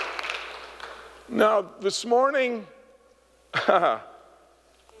Now, this morning,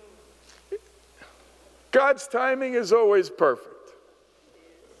 God's timing is always perfect.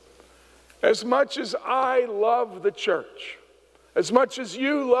 As much as I love the church, as much as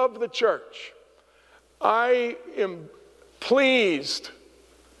you love the church, I am pleased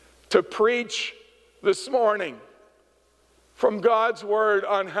to preach this morning from God's word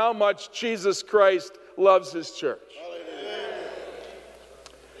on how much Jesus Christ loves his church.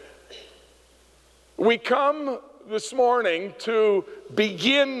 We come this morning to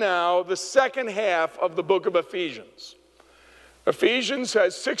begin now the second half of the book of Ephesians. Ephesians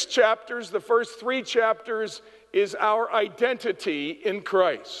has 6 chapters. The first 3 chapters is our identity in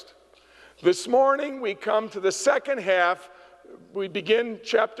Christ. This morning we come to the second half. We begin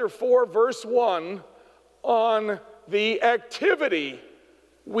chapter 4, verse 1, on the activity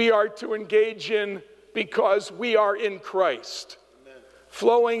we are to engage in because we are in Christ. Amen.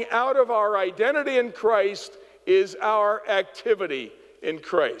 Flowing out of our identity in Christ is our activity in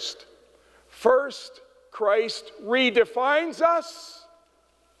Christ. First, Christ redefines us,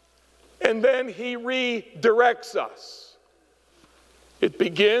 and then he redirects us. It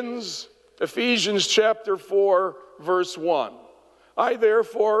begins, Ephesians chapter 4, verse 1. I,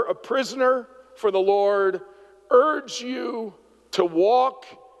 therefore, a prisoner for the Lord, urge you to walk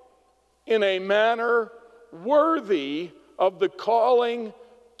in a manner worthy of the calling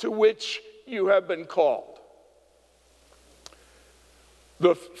to which you have been called.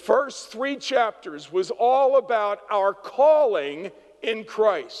 The first 3 chapters was all about our calling in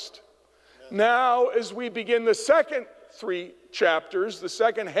Christ. Now, as we begin the second 3 chapters, the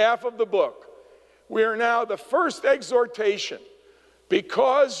second half of the book, we are now the first exhortation.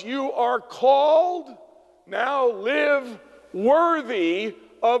 Because you are called, now live worthy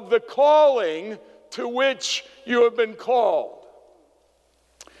of the calling to which you have been called.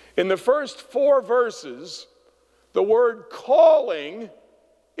 In the first 4 verses, the word calling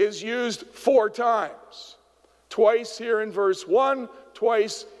is used 4 times. Twice here in verse 1,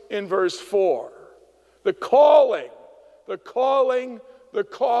 twice in verse 4. The calling, the calling, the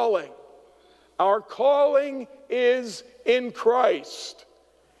calling. Our calling is in Christ.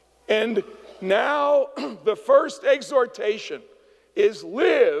 And now the first exhortation is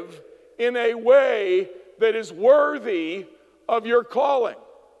live in a way that is worthy of your calling.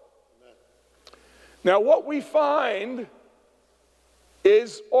 Amen. Now what we find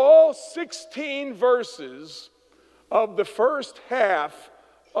is all 16 verses of the first half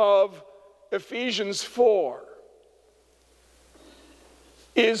of Ephesians 4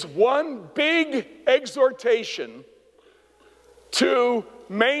 is one big exhortation to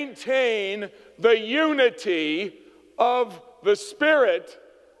maintain the unity of the Spirit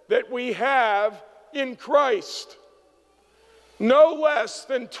that we have in Christ. No less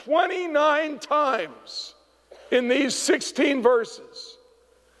than 29 times in these 16 verses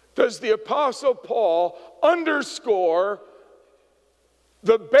does the Apostle Paul underscore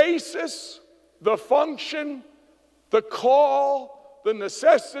the basis, the function, the call, the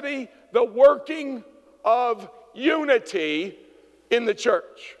necessity, the working of unity in the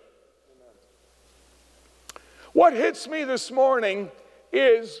church. What hits me this morning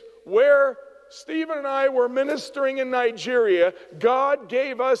is where Stephen and I were ministering in Nigeria, God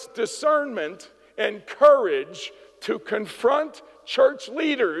gave us discernment and courage to confront church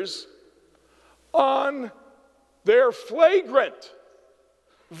leaders on their flagrant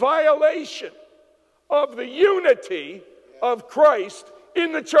violation of the unity of Christ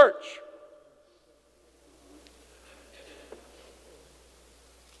in the church.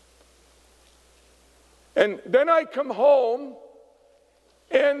 And then I come home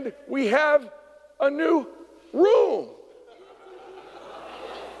and we have a new room.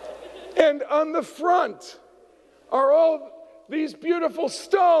 And on the front are all these beautiful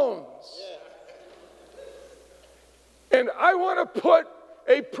stones. And I want to put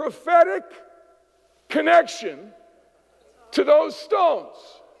a prophetic connection to those stones.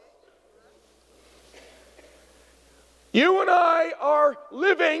 You and I are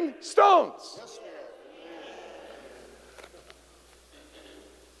living stones.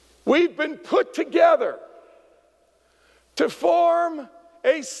 We've been put together to form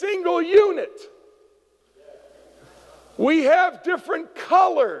a single unit. We have different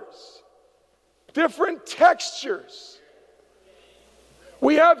colors, different textures.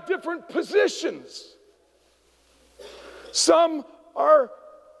 We have different positions. Some are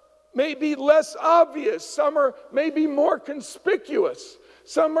maybe less obvious. Some are maybe more conspicuous.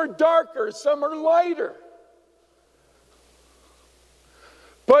 Some are darker. Some are lighter.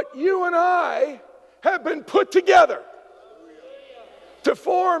 But you and I have been put together to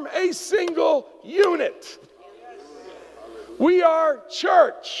form a single unit. We are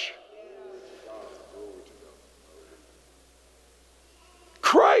church.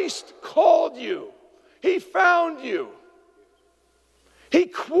 Christ called you. He found you. He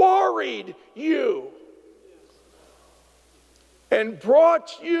quarried you and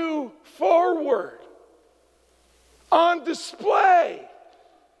brought you forward on display.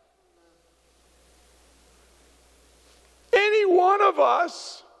 Any one of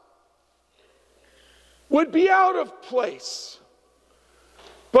us would be out of place,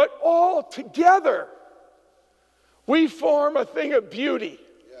 but all together we form a thing of beauty.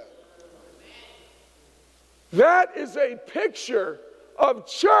 That is a picture of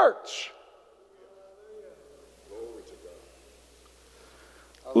church.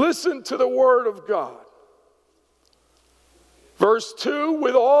 Listen to the word of God. Verse 2,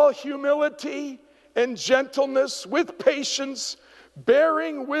 with all humility and gentleness, with patience,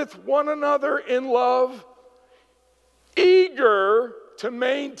 bearing with one another in love, eager to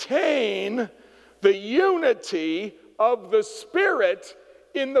maintain the unity of the Spirit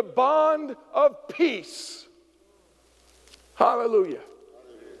in the bond of peace. Hallelujah.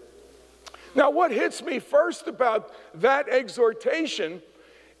 Now, what hits me first about that exhortation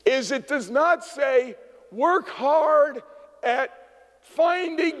is it does not say, work hard at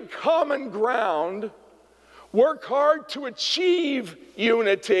finding common ground, work hard to achieve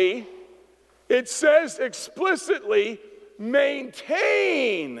unity. It says explicitly,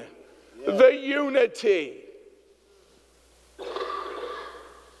 maintain the unity.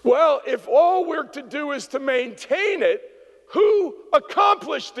 Well, if all we're to do is to maintain it, who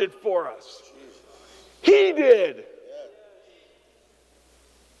accomplished it for us? He did.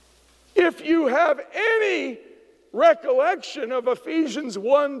 If you have any recollection of Ephesians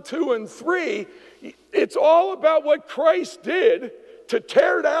 1, 2, and 3, it's all about what Christ did to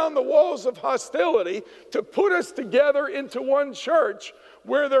tear down the walls of hostility, to put us together into one church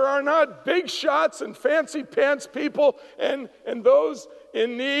where there are not big shots and fancy pants people and those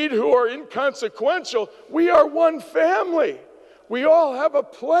in need who are inconsequential. We are one family. We all have a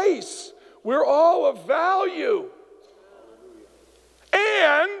place. We're all of value.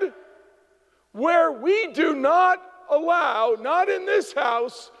 And where we do not allow, not in this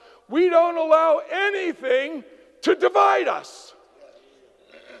house, we don't allow anything to divide us.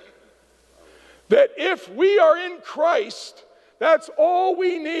 That if we are in Christ, that's all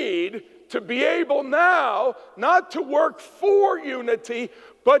we need to be able now not to work for unity,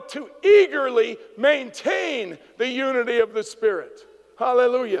 but to eagerly maintain the unity of the Spirit.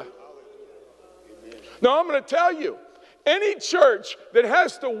 Hallelujah. Now I'm going to tell you, any church that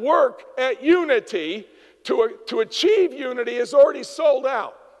has to work at unity to achieve unity is already sold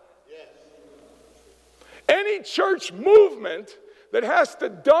out. Any church movement that has to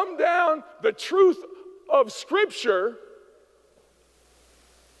dumb down the truth of Scripture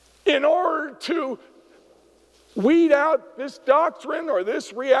in order to weed out this doctrine or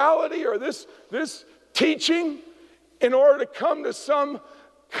this reality or this teaching in order to come to some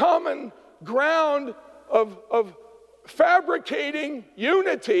common ground of fabricating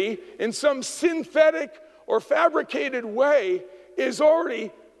unity in some synthetic or fabricated way is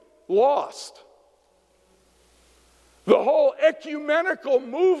already lost. The whole ecumenical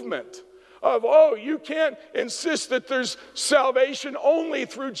movement of, you can't insist that there's salvation only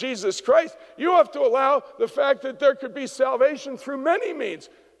through Jesus Christ. You have to allow the fact that there could be salvation through many means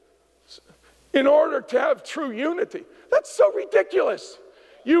in order to have true unity. That's so ridiculous.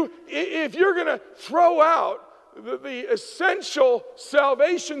 If you're going to throw out the essential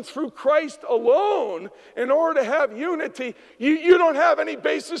salvation through Christ alone in order to have unity, you don't have any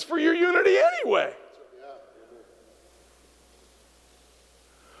basis for your unity anyway.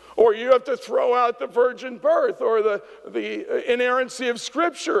 Or you have to throw out the virgin birth or the inerrancy of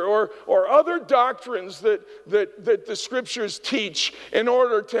Scripture or other doctrines that the Scriptures teach in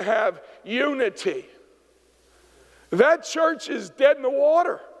order to have unity. That church is dead in the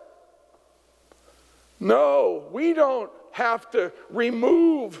water. No, we don't have to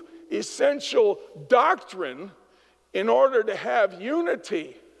remove essential doctrine in order to have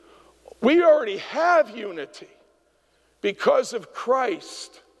unity. We already have unity because of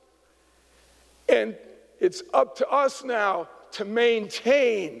Christ. And it's up to us now to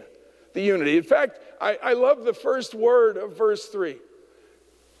maintain the unity. In fact, I love the first word of verse 3.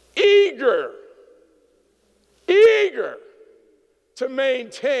 Eager to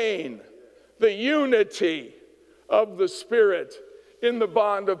maintain the unity of the Spirit in the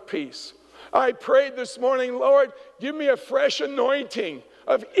bond of peace. I prayed this morning, Lord, give me a fresh anointing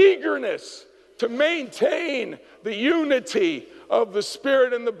of eagerness to maintain the unity of the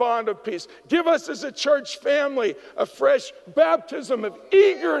Spirit and the bond of peace. Give us as a church family a fresh baptism of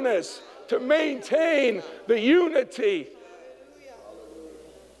eagerness to maintain the unity.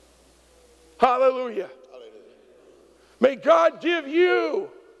 Hallelujah. May God give you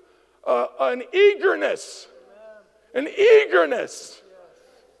an eagerness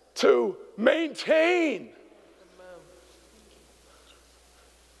to maintain,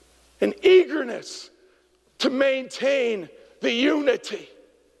 an eagerness to maintain the unity.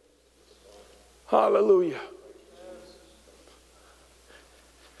 Hallelujah.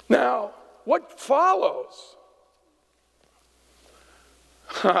 Now, what follows?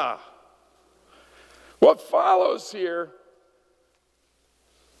 What follows here,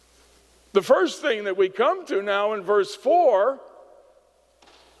 the first thing that we come to now in verse 4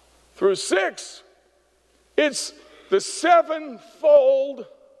 through 6, it's the sevenfold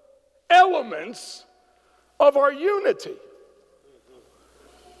elements of our unity.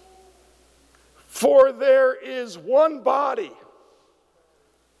 For there is one body.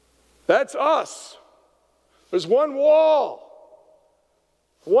 That's us. There's one wall,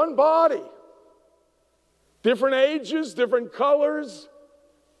 one body. Different ages, different colors,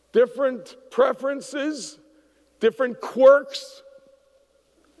 different preferences, different quirks,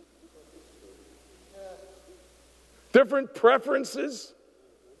 different preferences,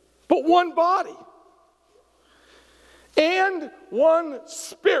 but one body and one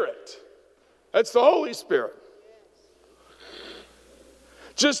Spirit. That's the Holy Spirit.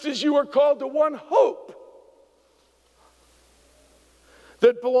 Just as you are called to one hope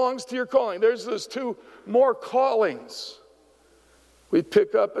that belongs to your calling. There's those two more callings we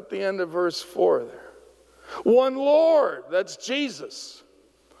pick up at the end of verse 4 there. One Lord, that's Jesus.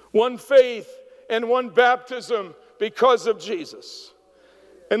 One faith and one baptism because of Jesus.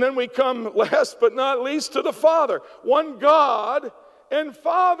 And then we come last but not least to the Father. One God and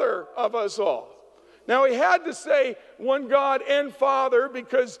Father of us all. Now he had to say one God and Father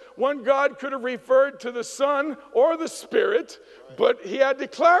because one God could have referred to the Son or the Spirit, but he had to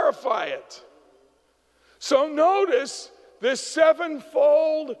clarify it. So notice the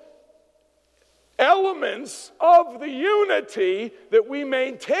sevenfold elements of the unity that we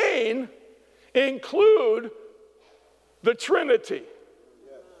maintain include the Trinity.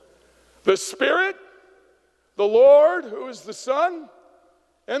 The Spirit, the Lord, who is the Son,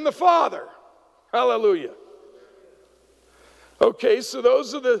 and the Father. Hallelujah. Okay, so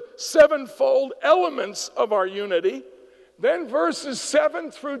those are the sevenfold elements of our unity. Then verses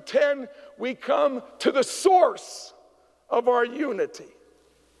 7 through 10, we come to the source of our unity.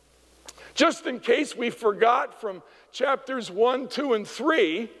 Just in case we forgot from chapters 1, 2, and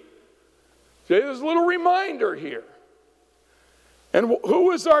 3, there's a little reminder here. And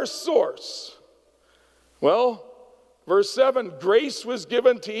who is our source? Well, verse 7, grace was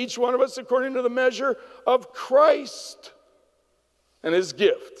given to each one of us according to the measure of Christ and his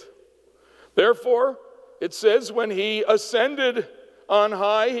gift. Therefore, it says, when he ascended on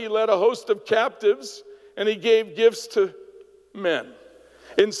high, he led a host of captives and he gave gifts to men.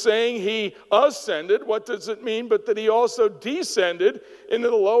 In saying he ascended, what does it mean? But that he also descended into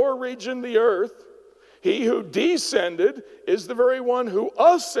the lower region, the earth. He who descended is the very one who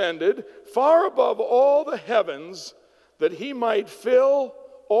ascended far above all the heavens, that he might fill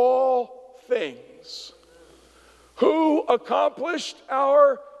all things. Who accomplished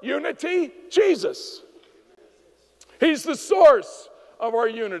our unity? Jesus. He's the source of our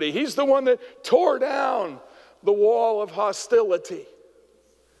unity. He's the one that tore down the wall of hostility.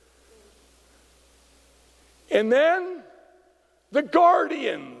 And then the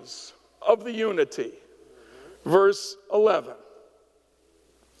guardians of the unity. Verse 11.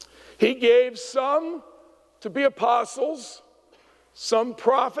 He gave some to be apostles, some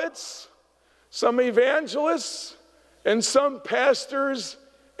prophets, some evangelists, and some pastors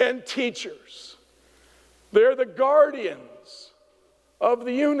and teachers. They're the guardians of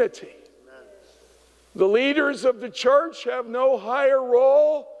the unity. The leaders of the church have no higher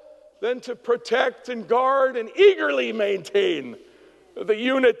role than to protect and guard and eagerly maintain the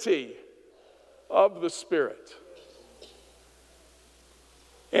unity of the Spirit.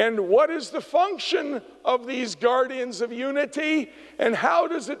 And what is the function of these guardians of unity, and how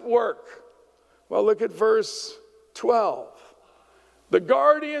does it work? Well, look at verse 12. The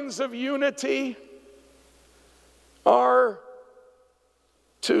guardians of unity are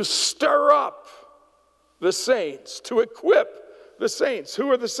to stir up the saints, to equip the saints. Who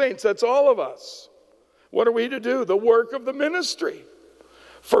are the saints? That's all of us. What are we to do? The work of the ministry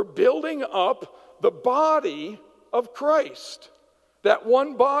for building up the body of Christ. That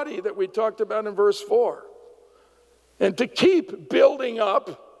one body that we talked about in verse 4. and to keep building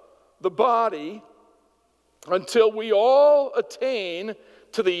up the body until we all attain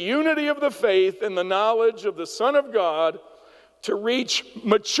to the unity of the faith and the knowledge of the Son of God, to reach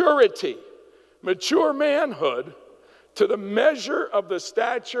maturity, mature manhood, to the measure of the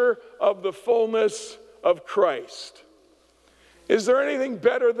stature of the fullness of Christ. Is there anything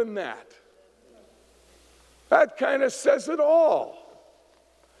better than that? That kind of says it all.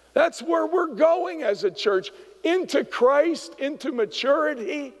 That's where we're going as a church, into Christ, into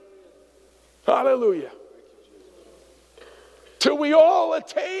maturity. Hallelujah. Till we all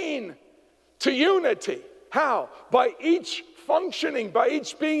attain to unity. How? By each functioning, by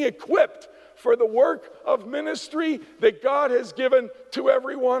each being equipped for the work of ministry that God has given to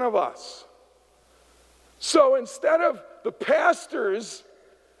every one of us. So instead of the pastors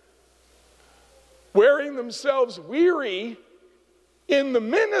wearing themselves weary in the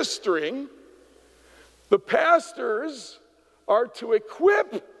ministering, the pastors are to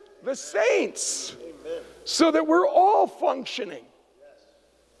equip the saints. Amen. So that we're all functioning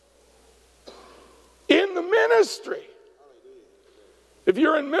in the ministry. If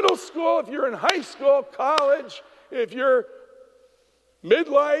you're in middle school, if you're in high school, college, if you're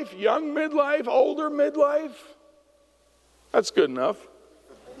midlife, young midlife, older midlife, that's good enough.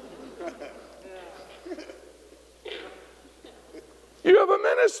 You have a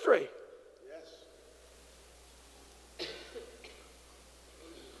ministry.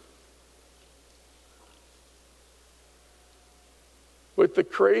 With the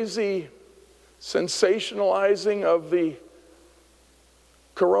crazy sensationalizing of the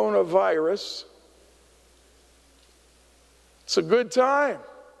coronavirus, it's a good time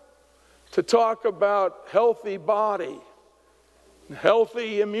to talk about healthy body,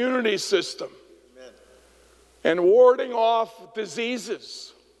 healthy immunity system, amen, and warding off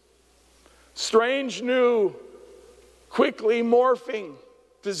diseases, strange new, quickly morphing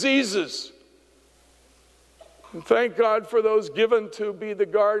diseases. And thank God for those given to be the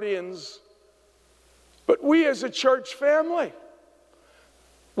guardians. But we as a church family,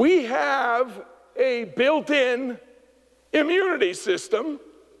 we have a built-in immunity system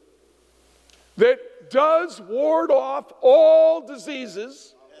that does ward off all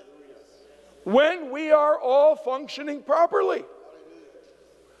diseases when we are all functioning properly,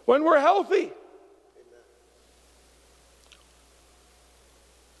 when we're healthy.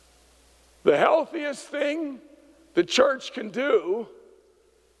 The healthiest thing the church can do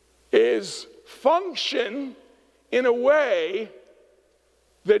is function in a way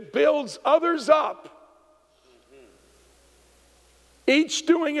that builds others up, each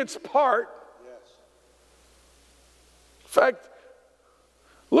doing its part. In fact,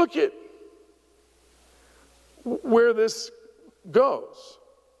 look at where this goes.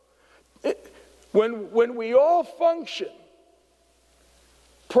 When we all function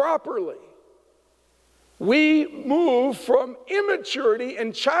properly, we move from immaturity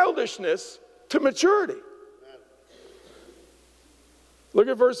and childishness to maturity. Look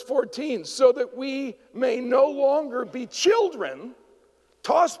at verse 14. So that we may no longer be children,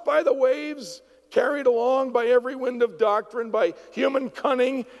 tossed by the waves, carried along by every wind of doctrine, by human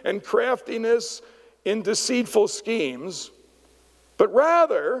cunning and craftiness in deceitful schemes, but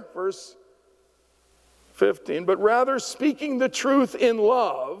rather, verse 15, but rather speaking the truth in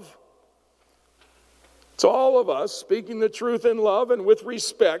love. It's all of us speaking the truth in love and with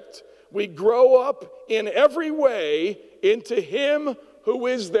respect. We grow up in every way into Him who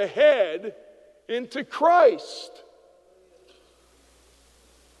is the head, into Christ.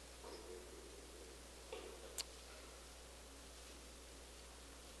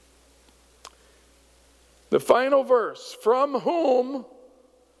 The final verse, from whom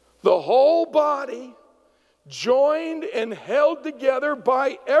the whole body, joined and held together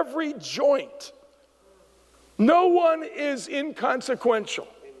by every joint. No one is inconsequential.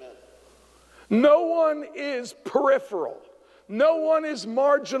 Amen. No one is peripheral. No one is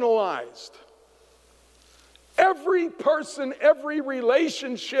marginalized. Every person, every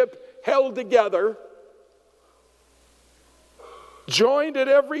relationship held together, joined at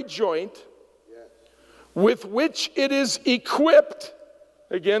every joint, with which it is equipped.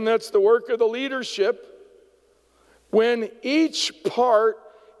 Again, that's the work of the leadership. When each part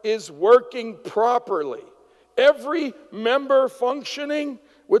is working properly, every member functioning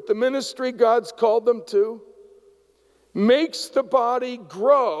with the ministry God's called them to, makes the body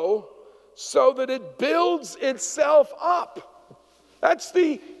grow so that it builds itself up. That's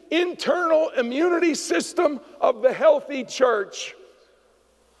the internal immunity system of the healthy church.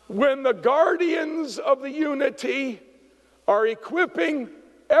 When the guardians of the unity are equipping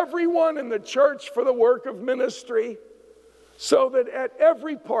everyone in the church for the work of ministry, so that at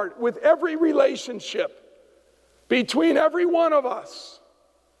every part, with every relationship between every one of us,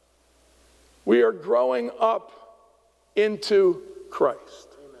 we are growing up into Christ.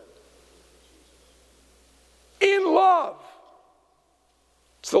 Amen. In love.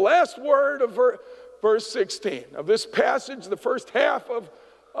 It's the last word of verse 16 of this passage, the first half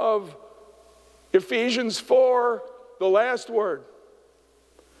of Ephesians 4, the last word.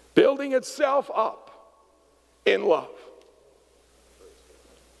 Building itself up in love.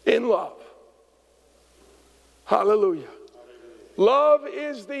 In love. Hallelujah. Love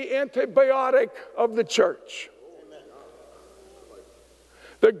is the antibiotic of the church.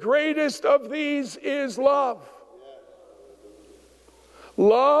 The greatest of these is love.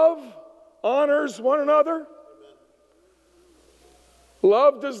 Love honors one another.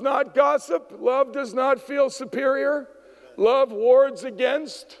 Love does not gossip. Love does not feel superior. Love wards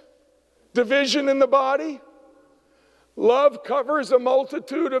against division in the body. Love covers a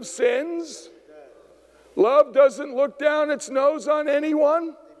multitude of sins. Love doesn't look down its nose on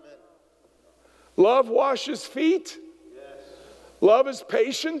anyone. Love washes feet. Love is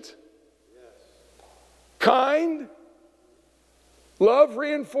patient, kind. Love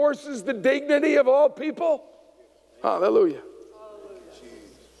reinforces the dignity of all people. Hallelujah.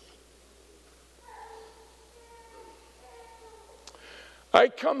 I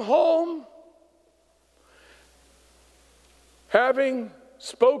come home having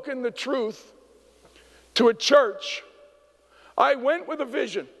spoken the truth to a church. I went with a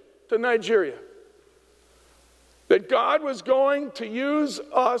vision to Nigeria that God was going to use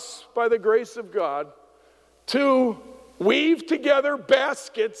us, by the grace of God, to weave together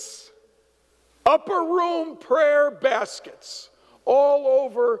baskets, upper room prayer baskets, all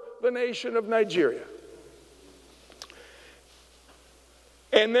over the nation of Nigeria.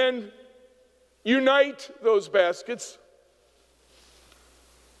 And then unite those baskets,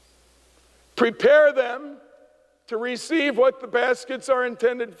 prepare them to receive what the baskets are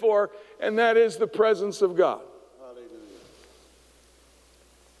intended for, and that is the presence of God. Hallelujah.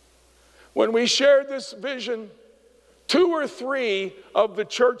 When we shared this vision, 2 or 3 of the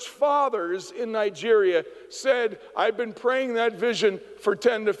church fathers in Nigeria said, I've been praying that vision for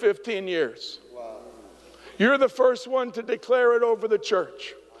 10 to 15 years. Wow. You're the first one to declare it over the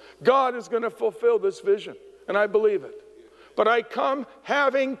church. God is going to fulfill this vision, and I believe it. But I come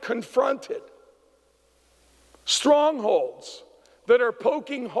having confronted strongholds that are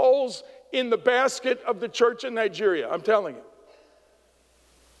poking holes in the basket of the church in Nigeria. I'm telling you.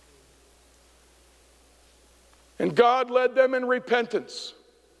 And God led them in repentance.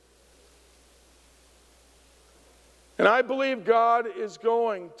 And I believe God is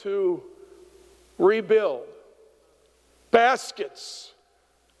going to rebuild baskets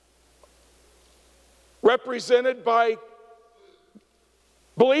represented by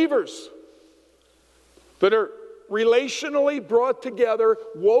believers that are relationally brought together,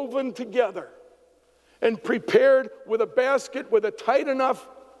 woven together, and prepared with a basket with a tight enough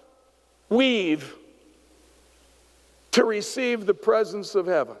weave to receive the presence of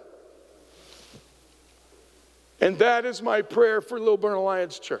heaven. And that is my prayer for Lilburn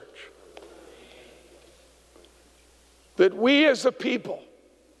Alliance Church. That we as a people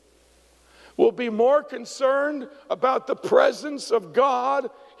will be more concerned about the presence of God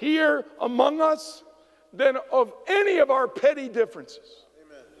here among us than of any of our petty differences.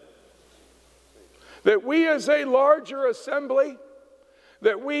 Amen. That we as a larger assembly,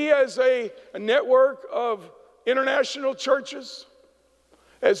 that we as a network of international churches,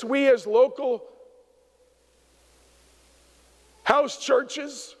 as we as local house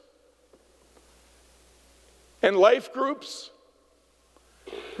churches and life groups,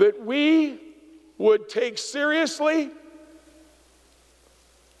 that we would take seriously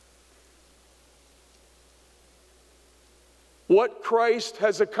what Christ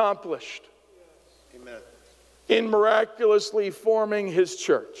has accomplished. Amen. In miraculously forming his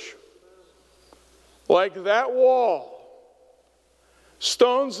church. Like that wall,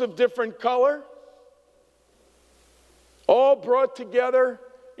 stones of different color, all brought together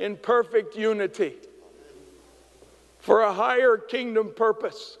in perfect unity for a higher kingdom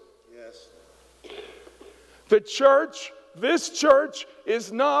purpose. Yes. The church, this church,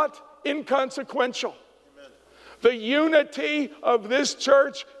 is not inconsequential. Amen. The unity of this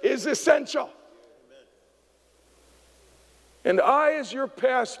church is essential. Amen. And I, as your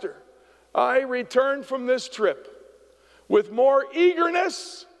pastor, I return from this trip with more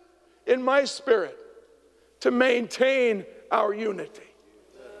eagerness in my spirit to maintain our unity,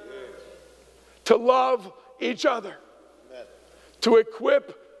 to love each other, to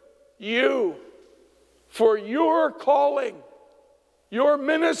equip you for your calling your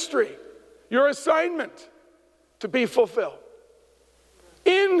ministry, your assignment to be fulfilled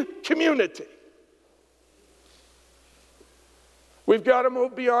in community. We've got to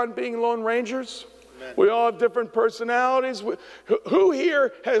move beyond being lone rangers. Amen. We all have different personalities. Who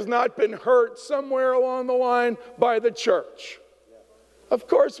here has not been hurt somewhere along the line by the church? Yeah. Of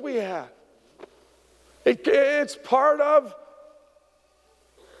course we have. It's part of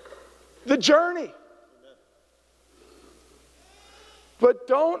the journey. Amen. But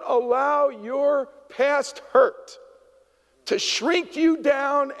don't allow your past hurt to shrink you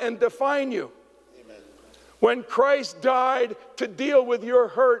down and define you. When Christ died to deal with your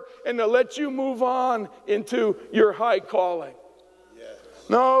hurt and to let you move on into your high calling. Yes.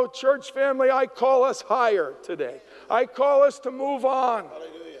 No, church family, I call us higher today. I call us to move on.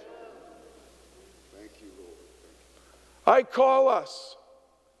 Hallelujah. Thank you, Lord. I call us,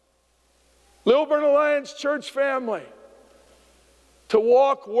 Lilburn Alliance Church family, to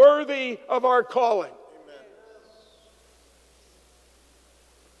walk worthy of our calling. Amen.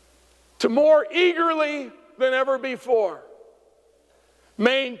 To more eagerly than ever before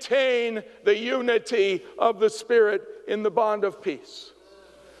maintain the unity of the Spirit in the bond of peace,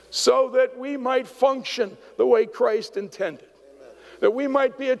 so that we might function the way Christ intended. Amen. That we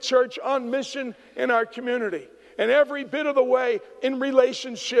might be a church on mission in our community, and every bit of the way in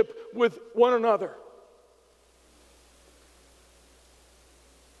relationship with one another.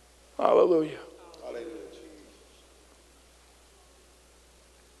 Hallelujah. Hallelujah, Jesus.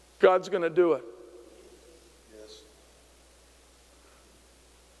 God's going to do it.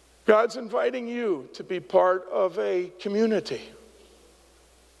 God's inviting you to be part of a community,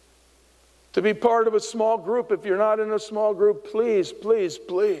 to be part of a small group. If you're not in a small group, please, please,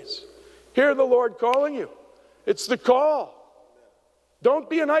 please, hear the Lord calling you. It's the call. Don't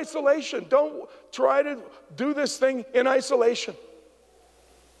be in isolation. Don't try to do this thing in isolation.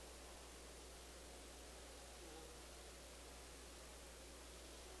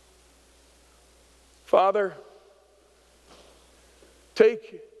 Father,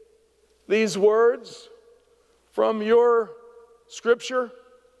 take these words from your scripture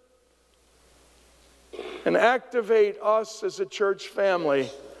and activate us as a church family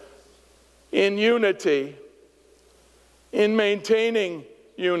in unity, in maintaining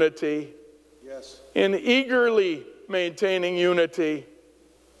unity, in eagerly maintaining unity,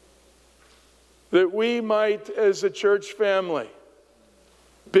 that we might, as a church family,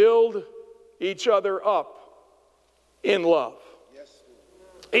 build each other up in love.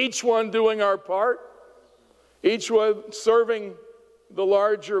 Each one doing our part, each one serving the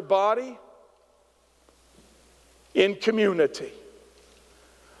larger body in community.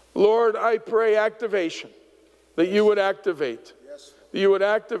 Lord, I pray activation, that you would activate, that you would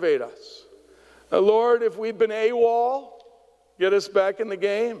activate us. Lord, if we've been AWOL, get us back in the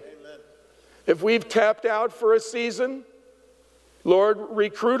game. Amen. If we've tapped out for a season, Lord,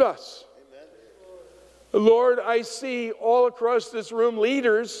 recruit us. Lord, I see all across this room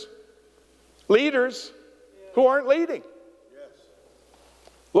leaders who aren't leading. Yes.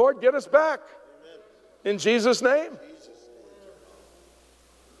 Lord, get us back. Amen. In Jesus' name.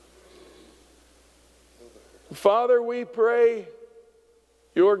 Father, we pray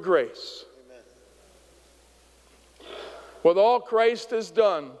your grace. Amen. With all Christ has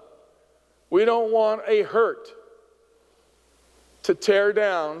done, we don't want a hurt to tear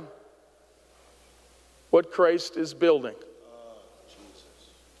down what Christ is building.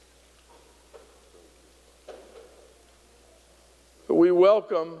 We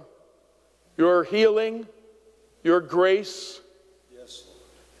welcome your healing, your grace. Yes.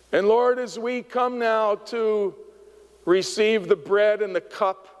 And Lord, as we come now to receive the bread and the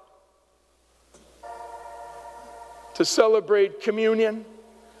cup, to celebrate communion,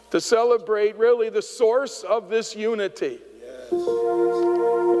 to celebrate really the source of this unity. Yes.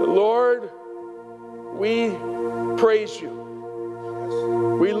 Lord, we praise you.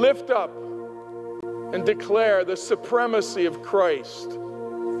 We lift up and declare the supremacy of Christ.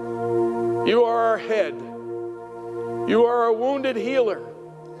 You are our head. You are a wounded healer.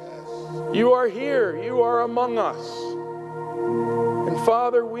 You are here. You are among us. And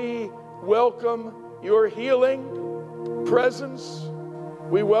Father, we welcome your healing presence.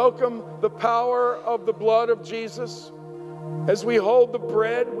 We welcome the power of the blood of Jesus. As we hold the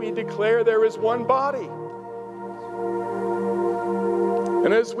bread, we declare there is one body.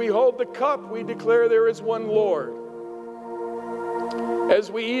 And as we hold the cup, we declare there is one Lord.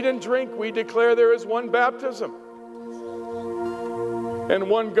 As we eat and drink, we declare there is one baptism and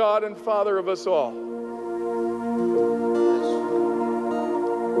one God and Father of us all.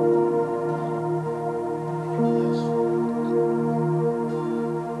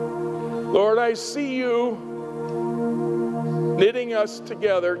 Lord, I see you knitting us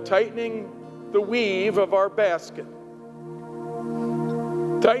together, tightening the weave of our basket,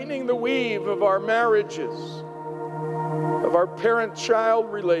 tightening the weave of our marriages, of our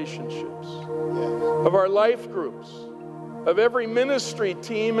parent-child relationships, of our life groups, of every ministry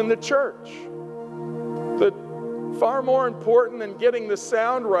team in the church. That far more important than getting the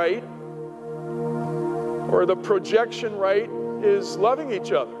sound right or the projection right is loving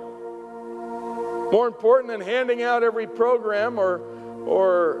each other. More important than handing out every program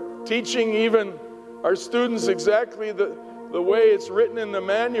or teaching even our students exactly the way it's written in the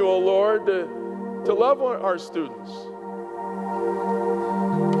manual, Lord, to love our students.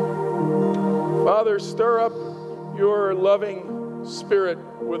 Father, stir up your loving spirit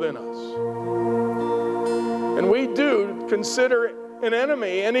within us. And we do consider an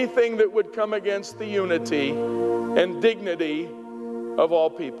enemy anything that would come against the unity and dignity of all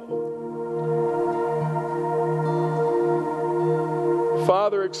people.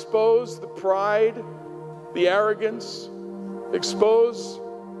 Father, expose the pride, the arrogance, expose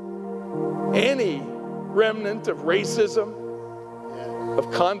any remnant of racism,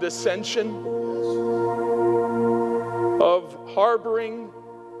 of condescension, of harboring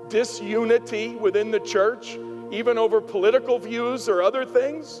disunity within the church, even over political views or other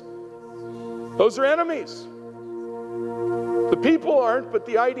things. Those are enemies. The people aren't, but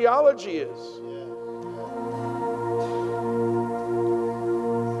the ideology is.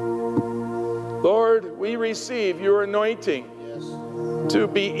 Lord, we receive your anointing to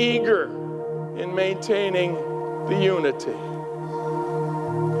be eager in maintaining the unity.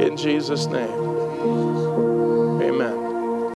 In Jesus' name.